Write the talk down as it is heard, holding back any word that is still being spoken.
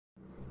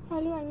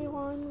Hello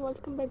everyone,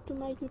 welcome back to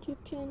my YouTube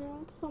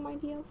channel. So my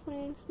dear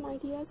friends, my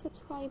dear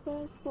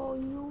subscribers, for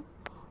you,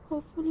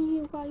 hopefully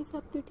you guys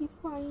are pretty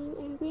fine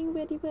and doing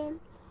very well.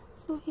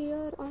 So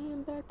here I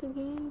am back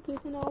again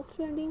with an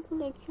outstanding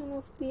collection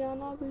of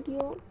Diana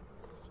video.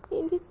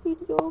 In this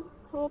video,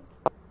 hope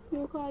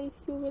you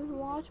will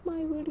watch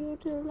my video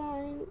till the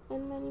end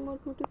and many more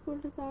beautiful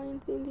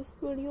designs in this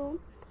video.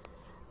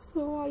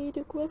 So I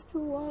request to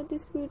watch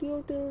this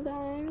video till the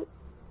end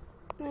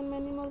and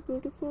many more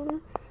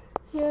beautiful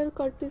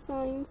haircut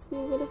designs we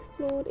will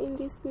explore in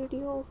this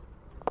video.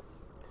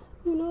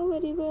 You know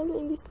very well,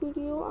 in this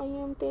video I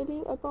am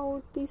telling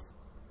about this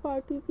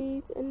party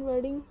piece and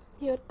wedding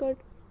haircut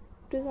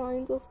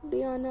designs of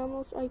Diana,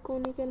 most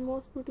iconic and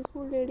most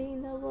beautiful lady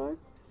in the world.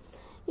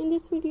 In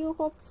this video,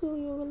 hope so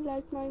you will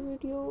like my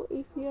video.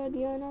 If you are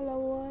Diana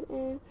lover,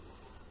 and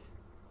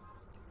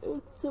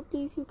so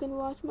please you can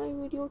watch my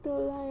video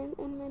till the end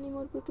and many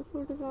more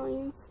beautiful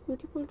designs,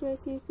 beautiful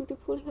dresses,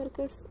 beautiful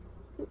haircuts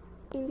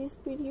in this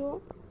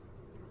video.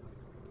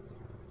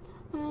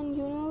 And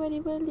you know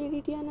very well,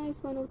 Lady Diana is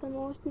one of the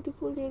most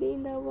beautiful lady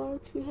in the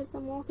world. She has the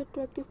most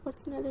attractive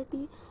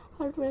personality.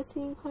 Her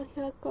dressing, her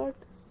haircut,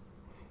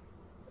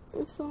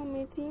 it's so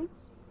amazing.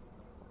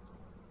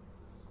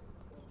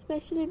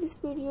 Especially this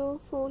video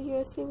for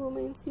USA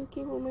women, UK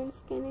women,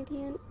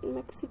 Canadian,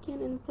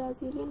 Mexican and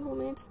Brazilian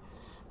women,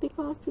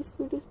 because this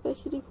video is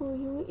especially for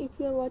you. If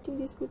you are watching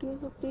this video,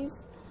 so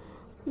please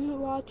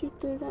watch it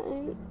till the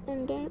end,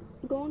 and then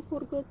don't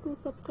forget to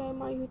subscribe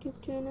my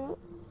YouTube channel.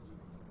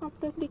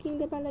 After clicking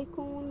the bell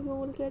icon, you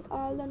will get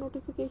all the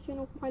notification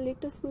of my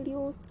latest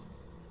videos.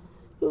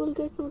 You will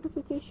get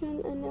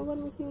notification and never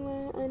missing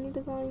any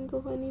designs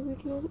of any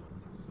video.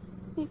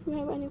 If you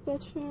have any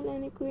question,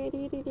 any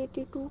query related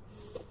to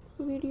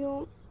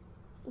video,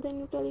 then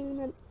you tell me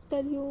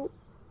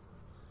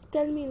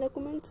in the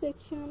comment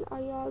section.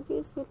 I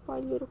always will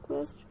file your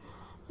request,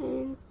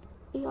 and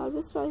I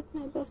always try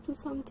my best to do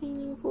something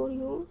new for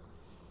you.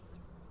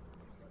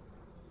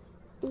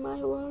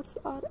 My words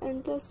are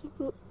endless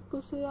to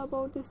say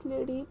about this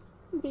lady,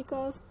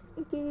 because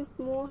this is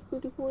most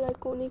beautiful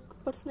iconic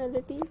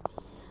personality.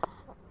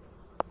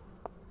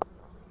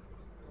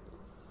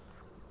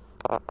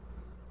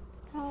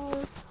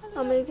 Her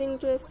amazing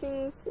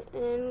dressings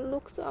and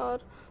looks are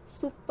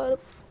superb.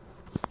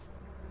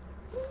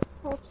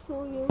 Hope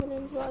so you will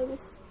enjoy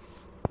this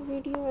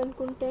video and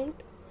content.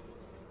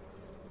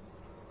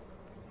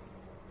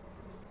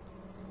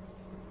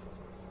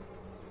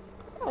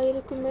 I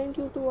recommend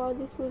you to watch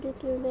this video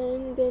till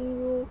then. Then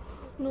you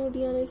know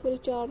Diana is very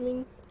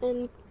charming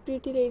and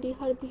pretty lady.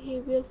 Her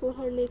behavior for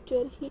her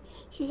nature,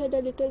 she had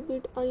a little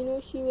bit, I know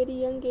she very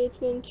young age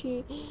when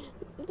she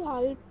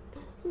died.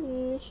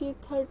 She's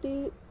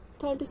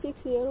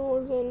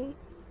 36-year-old when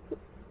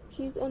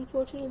she's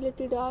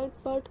unfortunately died,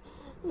 but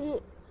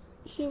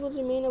she will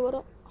remain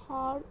our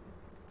heart.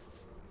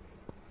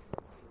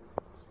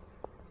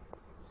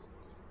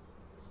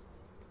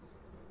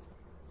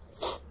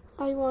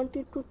 I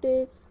wanted to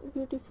take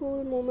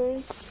beautiful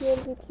moments here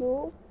with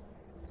you,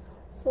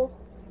 so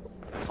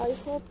I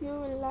hope you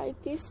will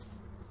like this.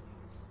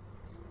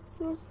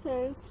 So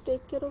friends,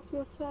 take care of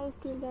yourself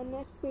till the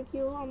next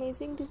video.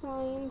 Amazing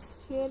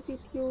designs share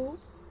with you.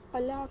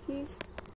 Allah Hafiz.